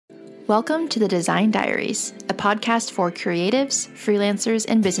Welcome to the Design Diaries, a podcast for creatives, freelancers,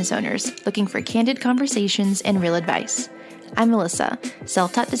 and business owners looking for candid conversations and real advice. I'm Melissa,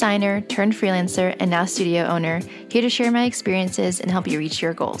 self-taught designer turned freelancer and now studio owner, here to share my experiences and help you reach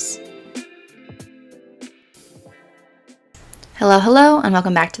your goals. Hello, and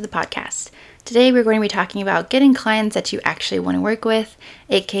welcome back to the podcast. Today we're going to be talking about getting clients that you actually want to work with,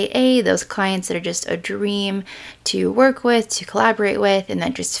 aka those clients that are just a dream to work with, to collaborate with, and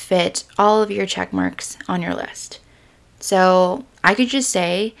that just fit all of your check marks on your list. So I could just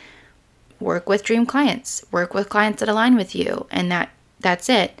say, work with dream clients, work with clients that align with you, and that's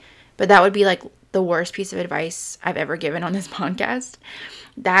it. But that would be like the worst piece of advice I've ever given on this podcast.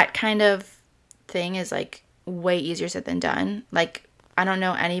 That kind of thing is like way easier said than done. Like, I don't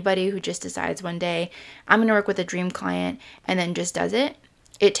know anybody who just decides one day, I'm going to work with a dream client and then just does it.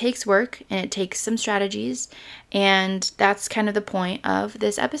 It takes work and it takes some strategies. And that's kind of the point of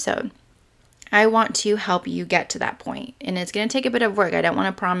this episode. I want to help you get to that point. And it's going to take a bit of work. I don't want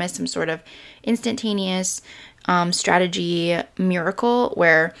to promise some sort of instantaneous strategy miracle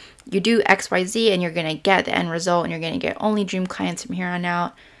where you do X, Y, Z and you're going to get the end result and you're going to get only dream clients from here on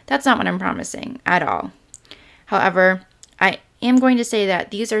out. That's not what I'm promising at all. However, I am going to say that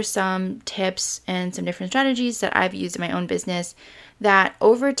these are some tips and some different strategies that I've used in my own business that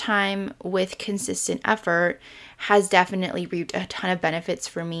over time with consistent effort has definitely reaped a ton of benefits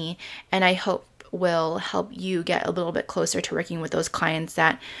for me, and I hope will help you get a little bit closer to working with those clients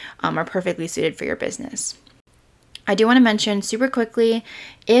that are perfectly suited for your business. I do want to mention super quickly,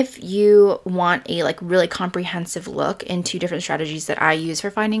 if you want a really comprehensive look into different strategies that I use for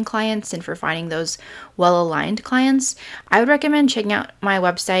finding clients and for finding those well-aligned clients, I would recommend checking out my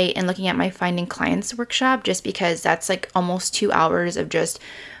website and looking at my Finding Clients workshop, just because that's like almost 2 hours of just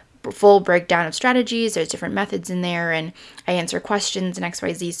full breakdown of strategies. There's different methods in there and I answer questions and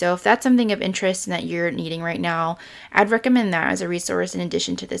XYZ. So if that's something of interest and that you're needing right now, I'd recommend that as a resource in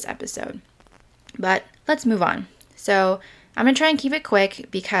addition to this episode. But let's move on. So I'm going to try and keep it quick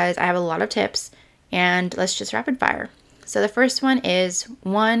because I have a lot of tips, and let's just rapid fire. So the first one is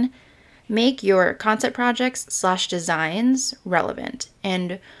 1, make your concept projects / designs relevant.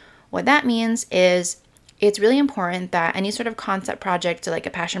 And what that means is it's really important that any sort of concept project, so like a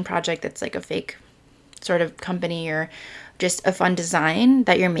passion project that's like a fake sort of company or just a fun design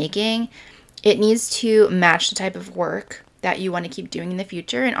that you're making, it needs to match the type of work that you want to keep doing in the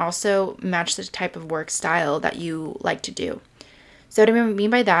future and also match the type of work style that you like to do. So what I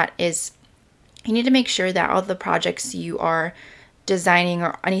mean by that is you need to make sure that all the projects you are designing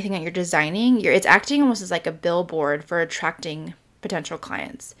or anything that you're designing, it's acting almost as like a billboard for attracting potential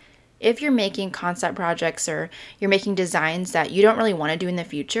clients. If you're making concept projects or you're making designs that you don't really want to do in the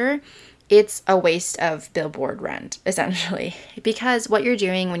future, it's a waste of billboard rent, essentially. Because what you're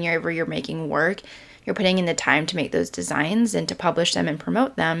doing whenever you're making work, you're putting in the time to make those designs and to publish them and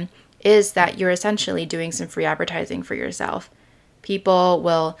promote them, is that you're essentially doing some free advertising for yourself. People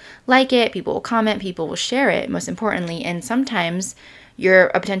will like it, people will comment, people will share it, most importantly, and sometimes a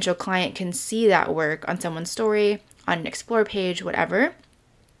potential client can see that work on someone's story, on an explore page, whatever,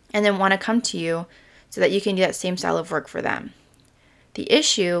 and then want to come to you so that you can do that same style of work for them. The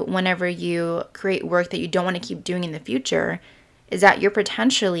issue whenever you create work that you don't want to keep doing in the future is that you're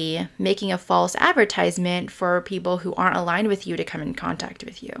potentially making a false advertisement for people who aren't aligned with you to come in contact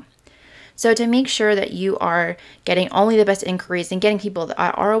with you. So to make sure that you are getting only the best inquiries and getting people that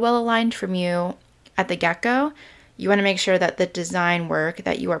are well aligned from you at the get-go, you want to make sure that the design work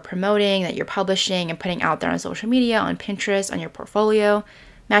that you are promoting, that you're publishing and putting out there on social media, on Pinterest, on your portfolio,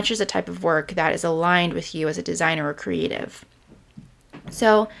 matches the type of work that is aligned with you as a designer or creative.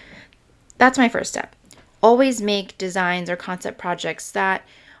 So that's my first step. Always make designs or concept projects that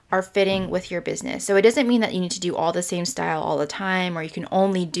are fitting with your business. So it doesn't mean that you need to do all the same style all the time, or you can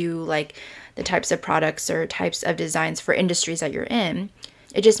only do like the types of products or types of designs for industries that you're in.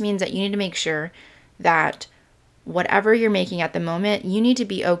 It just means that you need to make sure that whatever you're making at the moment, you need to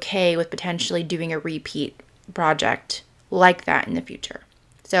be okay with potentially doing a repeat project like that in the future.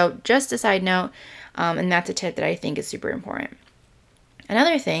 So just a side note, and that's a tip that I think is super important.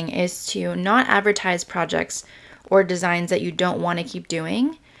 Another thing is to not advertise projects or designs that you don't want to keep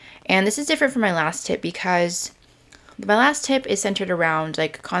doing. And this is different from my last tip because my last tip is centered around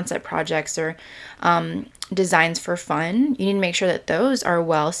like concept projects or designs for fun. You need to make sure that those are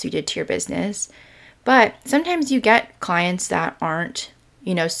well suited to your business. But sometimes you get clients that aren't,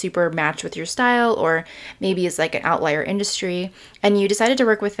 super matched with your style, or maybe it's like an outlier industry and you decided to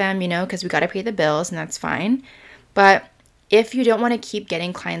work with them, because we got to pay the bills, and that's fine. But if you don't want to keep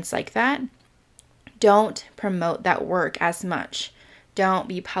getting clients like that, don't promote that work as much. don't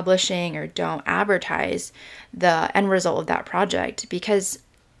be publishing or don't advertise the end result of that project, because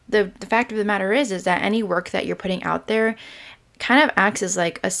the fact of the matter is that any work that you're putting out there kind of acts as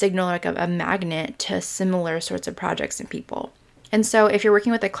like a signal, like a magnet to similar sorts of projects and people. And so if you're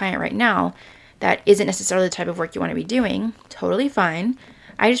working with a client right now that isn't necessarily the type of work you want to be doing, totally fine.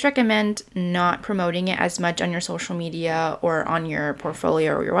 I just recommend not promoting it as much on your social media or on your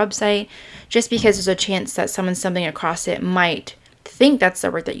portfolio or your website, just because there's a chance that someone stumbling across it might think that's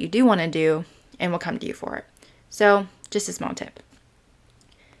the work that you do want to do and will come to you for it. So just a small tip.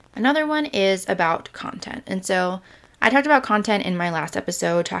 Another one is about content. And so I talked about content in my last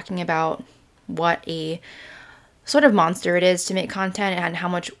episode, talking about what a sort of monster it is to make content and how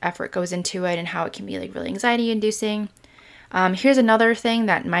much effort goes into it and how it can be like really anxiety inducing. Here's another thing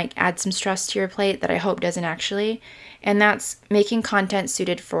that might add some stress to your plate that I hope doesn't actually, and that's making content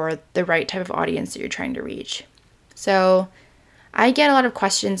suited for the right type of audience that you're trying to reach. So I get a lot of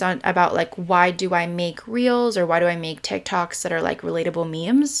questions about like, why do I make reels or why do I make TikToks that are like relatable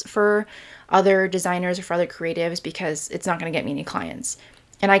memes for other designers or for other creatives, because it's not going to get me any clients.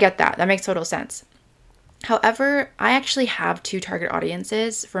 And I get that. That makes total sense. However, I actually have two target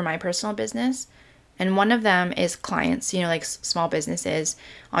audiences for my personal business. And one of them is clients, like small businesses,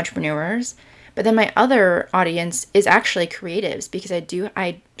 entrepreneurs. But then my other audience is actually creatives, because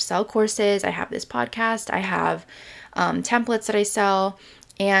I sell courses, I have this podcast, I have templates that I sell.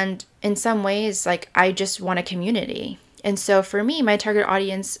 And in some ways, like, I just want a community. And so for me, my target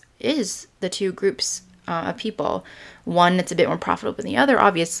audience is the two groups of people. One that's a bit more profitable than the other,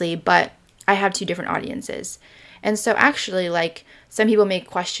 obviously, but I have two different audiences. And so actually, like, some people may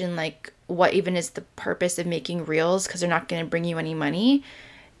question, like, what even is the purpose of making reels, because they're not going to bring you any money.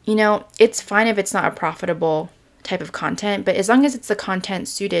 It's fine if it's not a profitable type of content, but as long as it's the content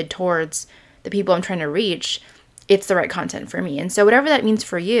suited towards the people I'm trying to reach, it's the right content for me. And so whatever that means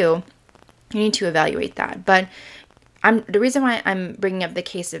for you, you need to evaluate that. But the reason why I'm bringing up the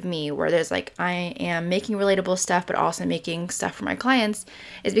case of me, where there's like, I am making relatable stuff, but also making stuff for my clients,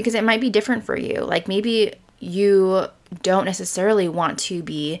 is because it might be different for you. Like, maybe you don't necessarily want to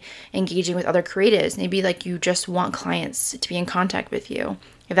be engaging with other creatives. Maybe like you just want clients to be in contact with you.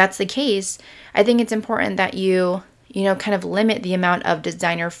 If that's the case, I think it's important that you kind of limit the amount of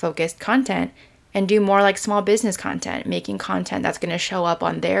designer focused content and do more like small business content, making content that's going to show up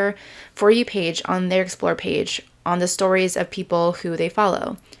on their For You page, on their Explore page, on the stories of people who they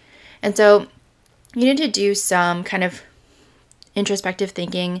follow. And so you need to do some kind of introspective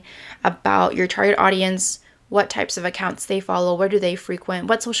thinking about your target audience, what types of accounts they follow, where do they frequent,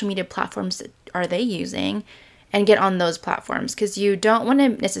 what social media platforms are they using, and get on those platforms, because you don't want to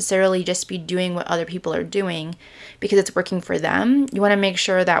necessarily just be doing what other people are doing because it's working for them. You want to make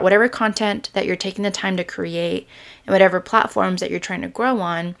sure that whatever content that you're taking the time to create and whatever platforms that you're trying to grow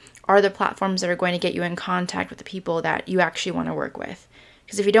on are the platforms that are going to get you in contact with the people that you actually want to work with.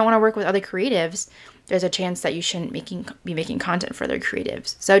 Because if you don't want to work with other creatives, there's a chance that you shouldn't be making content for other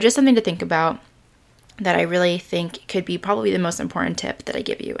creatives. So just something to think about that I really think could be probably the most important tip that I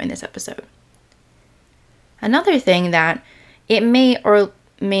give you in this episode. Another thing that it may or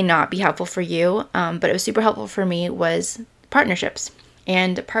may not be helpful for you, but it was super helpful for me, was partnerships,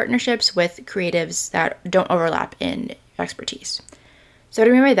 and partnerships with creatives that don't overlap in expertise. So what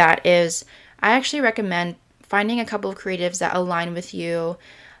I mean by that is I actually recommend finding a couple of creatives that align with you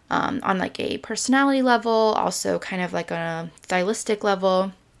on like a personality level, also kind of like on a stylistic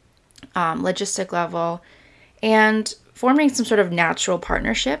level, logistic level, and forming some sort of natural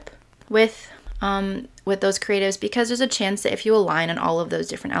partnership with those creatives, because there's a chance that if you align on all of those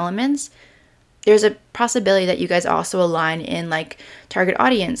different elements, there's a possibility that you guys also align in like target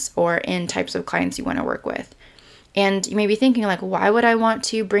audience or in types of clients you want to work with. And you may be thinking like, why would I want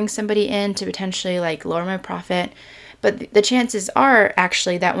to bring somebody in to potentially like lower my profit? But the chances are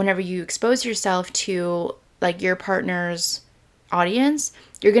actually that whenever you expose yourself to like your partner's audience,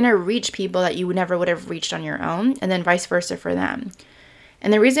 you're going to reach people that you never would have reached on your own, and then vice versa for them.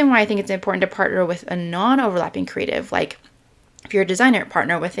 And the reason why I think it's important to partner with a non-overlapping creative, like if you're a designer,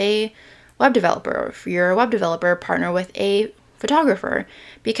 partner with a web developer, or if you're a web developer, partner with a photographer,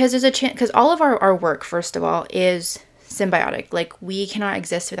 because there's a chance, because all of our work, first of all, is symbiotic. Like, we cannot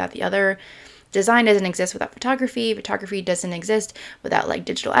exist without the other. Design doesn't exist without photography. Photography doesn't exist without like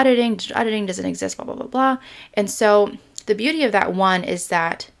digital editing. Digital editing doesn't exist, blah, blah, blah, blah. And so the beauty of that one is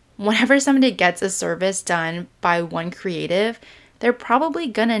that whenever somebody gets a service done by one creative, they're probably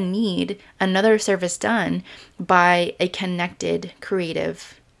gonna need another service done by a connected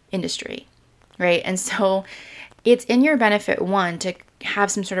creative industry, right? And so it's in your benefit, one, to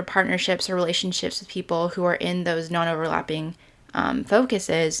have some sort of partnerships or relationships with people who are in those non-overlapping focus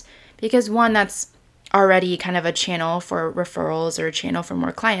is, because one, that's already kind of a channel for referrals or a channel for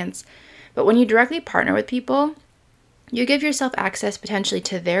more clients. But when you directly partner with people, you give yourself access potentially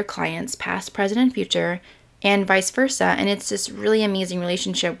to their clients, past, present, and future, and vice versa. And it's this really amazing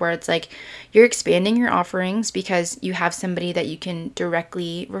relationship where it's like you're expanding your offerings because you have somebody that you can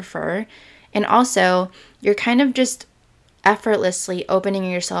directly refer. And also, you're kind of just effortlessly opening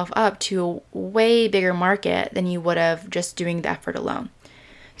yourself up to a way bigger market than you would have just doing the effort alone.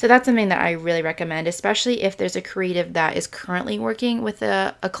 So that's something that I really recommend, especially if there's a creative that is currently working with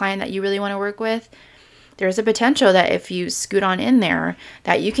a client that you really want to work with. There's a potential that if you scoot on in there,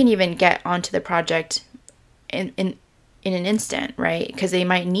 that you can even get onto the project in an instant, right? Because they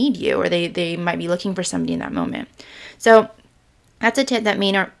might need you, or they might be looking for somebody in that moment. So that's a tip that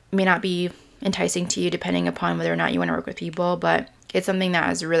may not be enticing to you, depending upon whether or not you want to work with people, but it's something that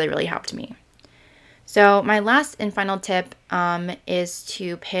has really, really helped me. So my last and final tip is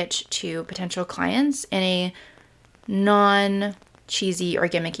to pitch to potential clients in a non-cheesy or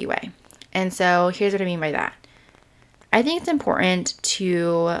gimmicky way. And so here's what I mean by that. I think it's important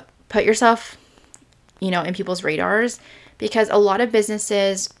to put yourself, in people's radars, because a lot of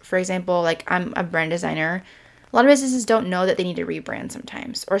businesses, for example, like I'm a brand designer, a lot of businesses don't know that they need to rebrand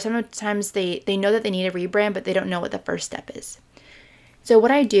sometimes. Or sometimes they know that they need a rebrand, but they don't know what the first step is. So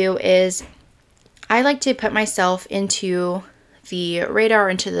what I do is I like to put myself into the radar,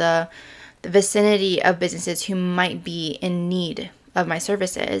 into the vicinity of businesses who might be in need of my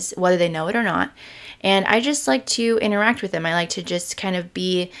services, whether they know it or not. And I just like to interact with them. I like to just kind of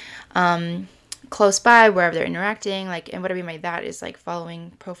be close by wherever they're interacting. And what I mean by that is like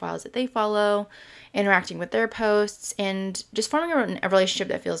following profiles that they follow, interacting with their posts, and just forming a relationship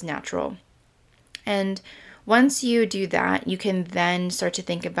that feels natural. And once you do that, you can then start to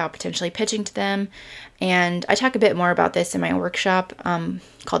think about potentially pitching to them. And I talk a bit more about this in my workshop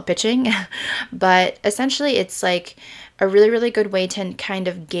called Pitching. But essentially, it's like a really, really good way to kind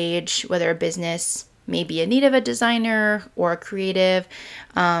of gauge whether a business may be in need of a designer or a creative.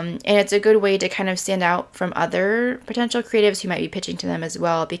 And it's a good way to kind of stand out from other potential creatives who might be pitching to them as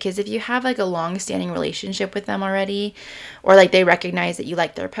well. Because if you have like a long-standing relationship with them already, or like they recognize that you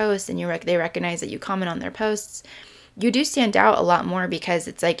like their posts and they recognize that you comment on their posts, you do stand out a lot more, because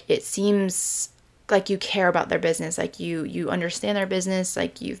it's like it seems like you care about their business, like you understand their business,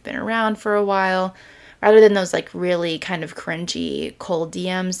 like you've been around for a while, rather than those like really kind of cringy cold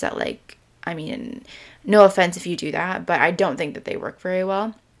DMs that no offense if you do that, but I don't think that they work very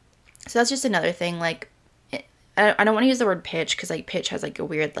well. So that's just another thing. Like, I don't want to use the word pitch, because like pitch has like a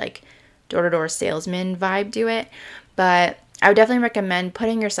weird like door-to-door salesman vibe to it, but I would definitely recommend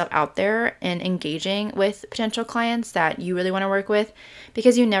putting yourself out there and engaging with potential clients that you really want to work with,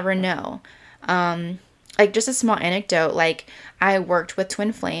 because you never know. Like just a small anecdote, like I worked with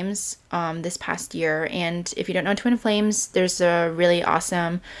Twin Flames this past year, and if you don't know Twin Flames, there's a really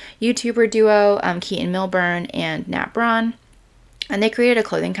awesome YouTuber duo, Keaton Milburn and Nat Braun, and they created a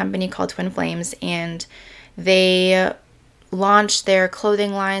clothing company called Twin Flames, and they launched their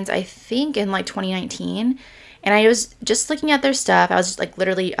clothing lines, I think, in like 2019. And I was just looking at their stuff. I was just like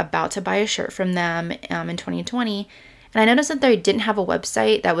literally about to buy a shirt from them in 2020, and I noticed that they didn't have a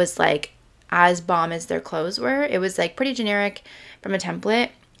website that was like as bomb as their clothes were. It was like pretty generic from a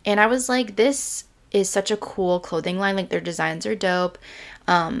template. And I was like, this is such a cool clothing line. Like their designs are dope.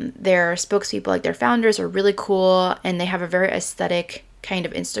 Their spokespeople, like their founders, are really cool. And they have a very aesthetic kind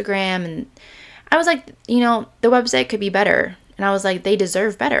of Instagram. And I was like, the website could be better. And I was like, they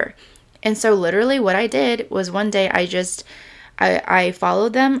deserve better. And so literally what I did was one day I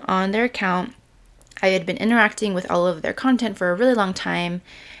followed them on their account. I had been interacting with all of their content for a really long time.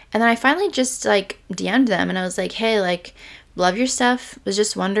 And then I finally just like DM'd them, and I was like, hey, like, love your stuff. Was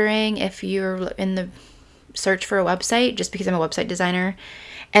just wondering if you're in the search for a website, just because I'm a website designer.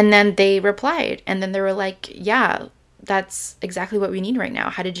 And then they replied, and then they were like, yeah, that's exactly what we need right now.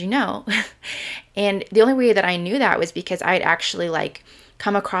 How did you know? And the only way that I knew that was because I'd actually like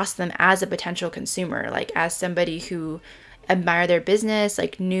come across them as a potential consumer, like as somebody who admired their business,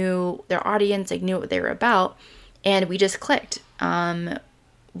 like knew their audience, like knew what they were about. And we just clicked.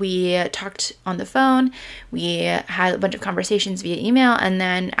 We talked on the phone, we had a bunch of conversations via email, and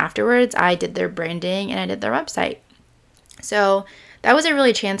then afterwards I did their branding and I did their website. So that was a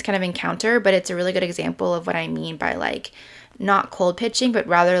really chance kind of encounter, but it's a really good example of what I mean by like not cold pitching, but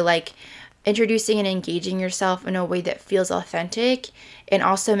rather like introducing and engaging yourself in a way that feels authentic, and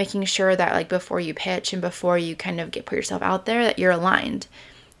also making sure that like before you pitch and before you kind of put yourself out there, that you're aligned.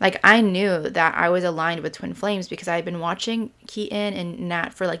 Like I knew that I was aligned with Twin Flames because I had been watching Keaton and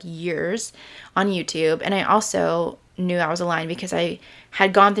Nat for like years on YouTube, and I also knew I was aligned because I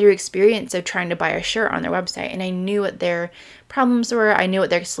had gone through experience of trying to buy a shirt on their website, and I knew what their problems were. I knew what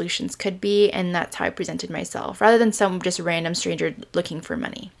their solutions could be, and that's how I presented myself rather than some just random stranger looking for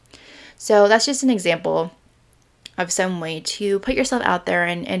money. So that's just an example of some way to put yourself out there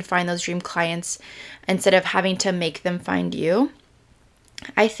and find those dream clients instead of having to make them find you.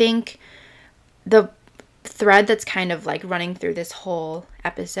 I think the thread that's kind of like running through this whole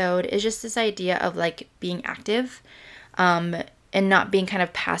episode is just this idea of like being active and not being kind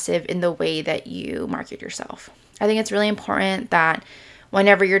of passive in the way that you market yourself. I think it's really important that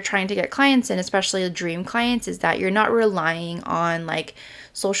whenever you're trying to get clients, and especially dream clients, is that you're not relying on like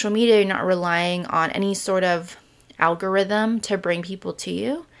social media, you're not relying on any sort of algorithm to bring people to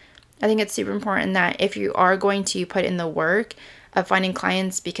you. I think it's super important that if you are going to put in the work of finding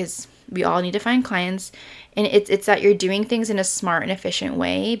clients, because we all need to find clients, and it's that you're doing things in a smart and efficient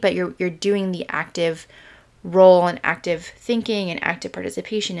way, but you're doing the active role and active thinking and active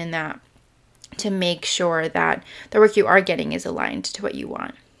participation in that to make sure that the work you are getting is aligned to what you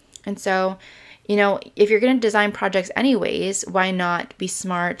want. And so, if you're going to design projects anyways, why not be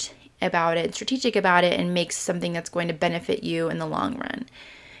smart about it, strategic about it, and make something that's going to benefit you in the long run?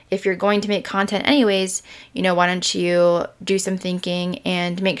 If you're going to make content anyways, why don't you do some thinking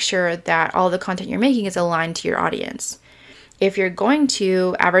and make sure that all the content you're making is aligned to your audience? If you're going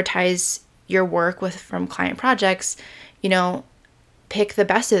to advertise your work from client projects, pick the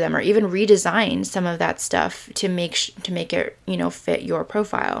best of them, or even redesign some of that stuff to make it, fit your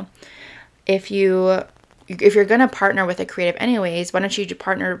profile. If you're going to partner with a creative anyways, why don't you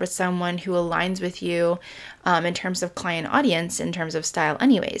partner with someone who aligns with you in terms of client audience, in terms of style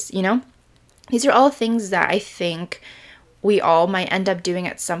anyways, These are all things that I think we all might end up doing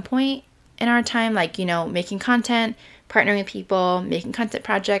at some point in our time, like, making content, partnering with people, making content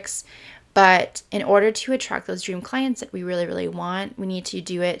projects. But in order to attract those dream clients that we really, really want, we need to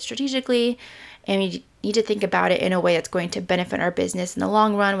do it strategically, and we need to think about it in a way that's going to benefit our business in the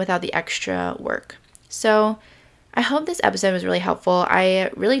long run without the extra work. So I hope this episode was really helpful.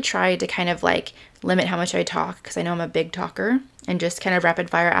 I really tried to kind of like limit how much I talk because I know I'm a big talker, and just kind of rapid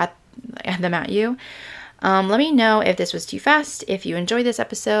fire at you. Let me know if this was too fast, if you enjoyed this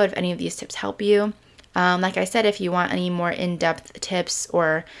episode, if any of these tips help you. Like I said, if you want any more in-depth tips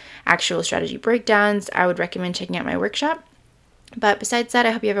or actual strategy breakdowns, I would recommend checking out my workshop. But besides that,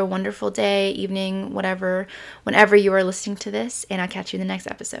 I hope you have a wonderful day, evening, whatever, whenever you are listening to this, and I'll catch you in the next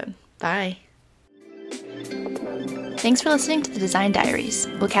episode. Bye. Thanks for listening to the Design Diaries.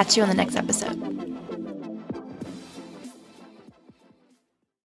 We'll catch you on the next episode.